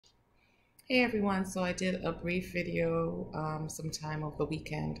Hey everyone, so I did a brief video sometime over the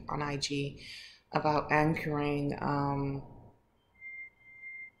weekend on IG about anchoring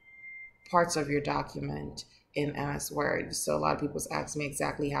parts of your document in MS Word. So a lot of people asked me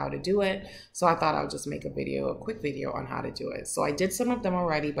exactly how to do it. So I thought I would just make a quick video on how to do it. So I did some of them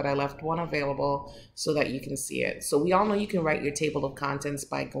already, but I left one available so that you can see it. So we all know you can write your table of contents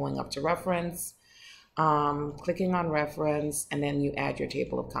by going up to reference, clicking on reference, and then you add your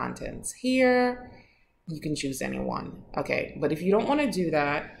table of contents. Here you can choose any one. Okay, but if you don't want to do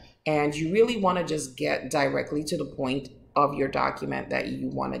that and you really want to just get directly to the point of your document that you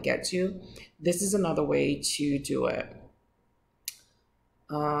want to get to, this is another way to do it.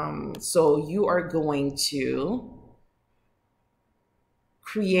 So you are going to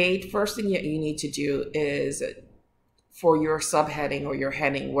create, first thing that you need to do is for your subheading or your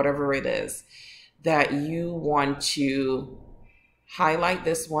heading, whatever it is, that you want to highlight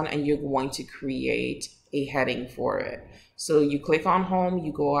this one and you're going to create a heading for it. So you click on home,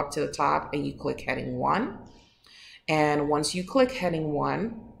 you go up to the top and you click heading 1. And once you click heading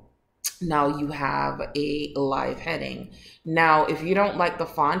 1, now you have a live heading. Now, if you don't like the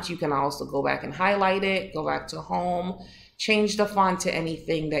font, you can also go back and highlight it, go back to home, change the font to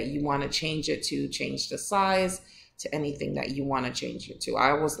anything that you want to change it to, change the size to anything that you want to change it to.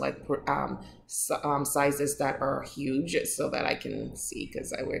 I always like sizes that are huge so that I can see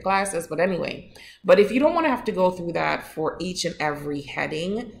because I wear glasses. But anyway, but if you don't want to have to go through that for each and every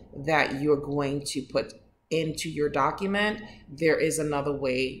heading that you're going to put into your document, there is another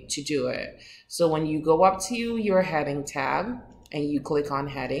way to do it. So when you go up to your heading tab and you click on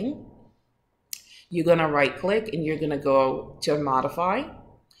heading, you're going to right click and you're going to go to modify.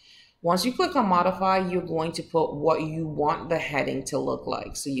 Once you click on modify, you're going to put what you want the heading to look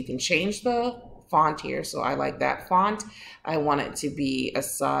like. So you can change the font here. So I like that font. I want it to be a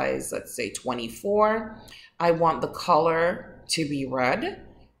size, let's say 24. I want the color to be red,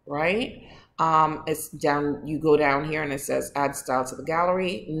 right? It's down, you go down here and it says add style to the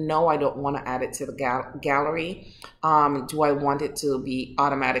gallery. No, I don't want to add it to the gallery. Do I want it to be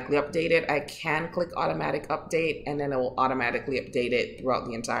automatically updated? I can click automatic update and then it will automatically update it throughout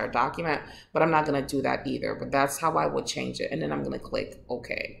the entire document, but I'm not going to do that either. But that's how I would change it. And then I'm going to click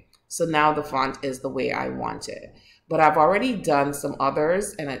OK. So now the font is the way I want it. But I've already done some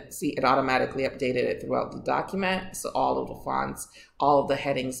others and it automatically updated it throughout the document. So all of the fonts, all of the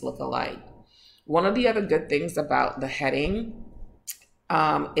headings look alike. One of the other good things about the heading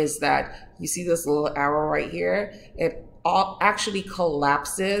is that you see this little arrow right here. It actually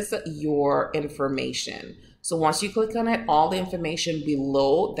collapses your information. So once you click on it, all the information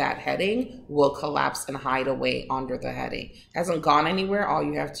below that heading will collapse and hide away under the heading. It hasn't gone anywhere. All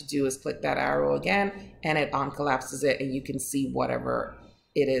you have to do is click that arrow again and it uncollapses it and you can see whatever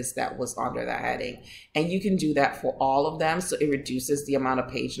it is that was under that heading. And you can do that for all of them. So it reduces the amount of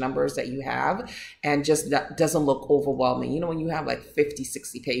page numbers that you have and just that doesn't look overwhelming. You know, when you have like 50,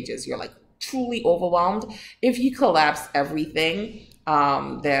 60 pages, you're like truly overwhelmed. If you collapse everything,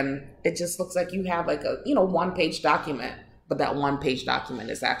 then it just looks like you have like a, one-page document, but that one-page document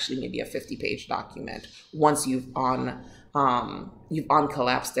is actually maybe a 50-page document once you've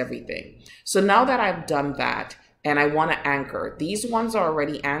uncollapsed everything. So now that I've done that, and I want to anchor. These ones are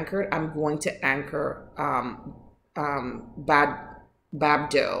already anchored. I'm going to anchor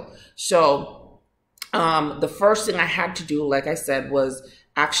Babdo. So the first thing I had to do, like I said, was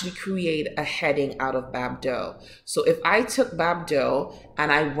actually create a heading out of Babdo. So if I took Babdo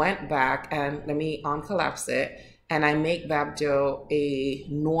and I went back and let me uncollapse it and I make Babdo a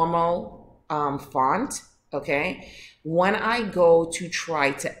normal font, okay? When I go to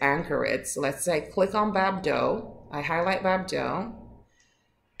try to anchor it, so let's say I click on Babdo, I highlight Babdo,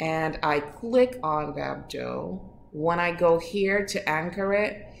 and I click on Babdo. When I go here to anchor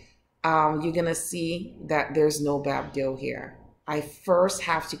it, you're gonna see that there's no Babdo here. I first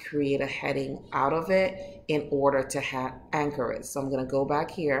have to create a heading out of it in order to anchor it. So I'm gonna go back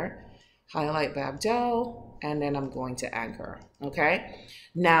here, highlight Babdo, and then I'm going to anchor, okay?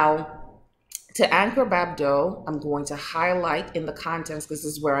 Now, to anchor Babdo, I'm going to highlight in the contents because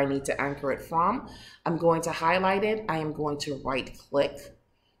this is where I need to anchor it from. I'm going to highlight it. I am going to right click.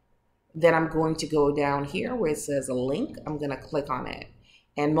 Then I'm going to go down here where it says a link. I'm going to click on it.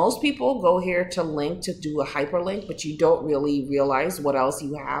 And most people go here to link to do a hyperlink, but you don't really realize what else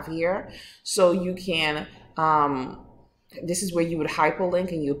you have here. So you can, this is where you would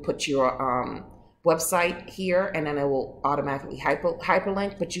hyperlink and you put your website here and then it will automatically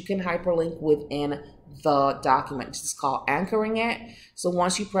hyperlink, but you can hyperlink within the document. It's called anchoring it. So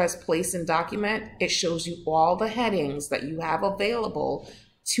once you press place in document, it shows you all the headings that you have available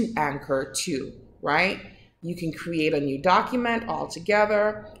to anchor to, right? You can create a new document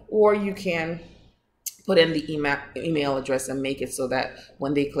altogether, or you can put in the email address and make it so that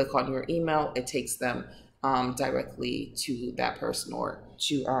when they click on your email, it takes them directly to that person, or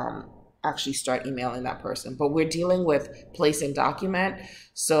to actually start emailing that person. But we're dealing with place in document,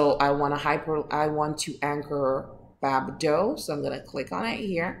 so I want to anchor Babdo, so I'm going to click on it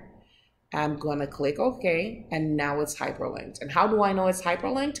here. I'm going to click OK, and now it's hyperlinked. And how do I know it's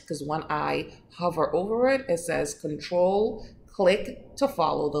hyperlinked? Because when I hover over it, it says control click to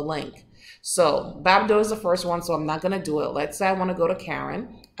follow the link. So Babdo is the first one, so I'm not going to do it. Let's say I want to go to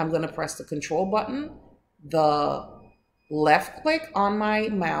Karen. I'm going to press the control button, the left click on my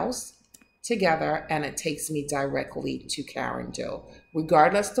mouse together, and it takes me directly to Karen Doe.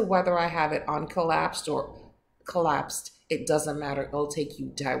 Regardless to whether I have it uncollapsed or collapsed, it doesn't matter. It'll take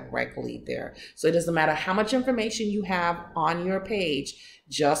you directly there. So it doesn't matter how much information you have on your page.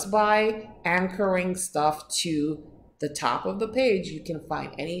 Just by anchoring stuff to the top of the page, you can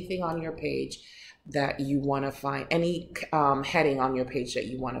find anything on your page that you want to find, any heading on your page that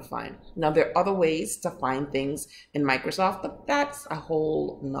you want to find. Now, there are other ways to find things in Microsoft, but that's a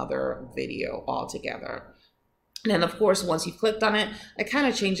whole nother video altogether. And then, of course, once you've clicked on it, it kind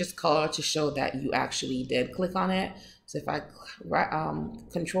of changes color to show that you actually did click on it. So if I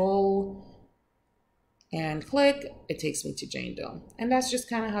control and click, it takes me to Jane Doe. And that's just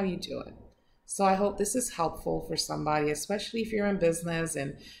kind of how you do it. So I hope this is helpful for somebody, especially if you're in business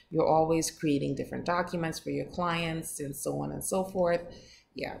and you're always creating different documents for your clients and so on and so forth.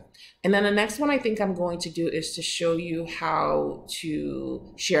 Yeah. And then the next one I think I'm going to do is to show you how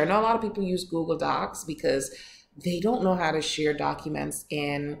to share. I know a lot of people use Google Docs because they don't know how to share documents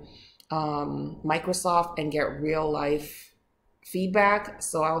in Microsoft and get real life feedback.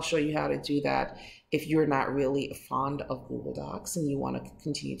 So I'll show you how to do that if you're not really fond of Google Docs and you want to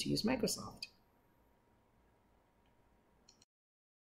continue to use Microsoft.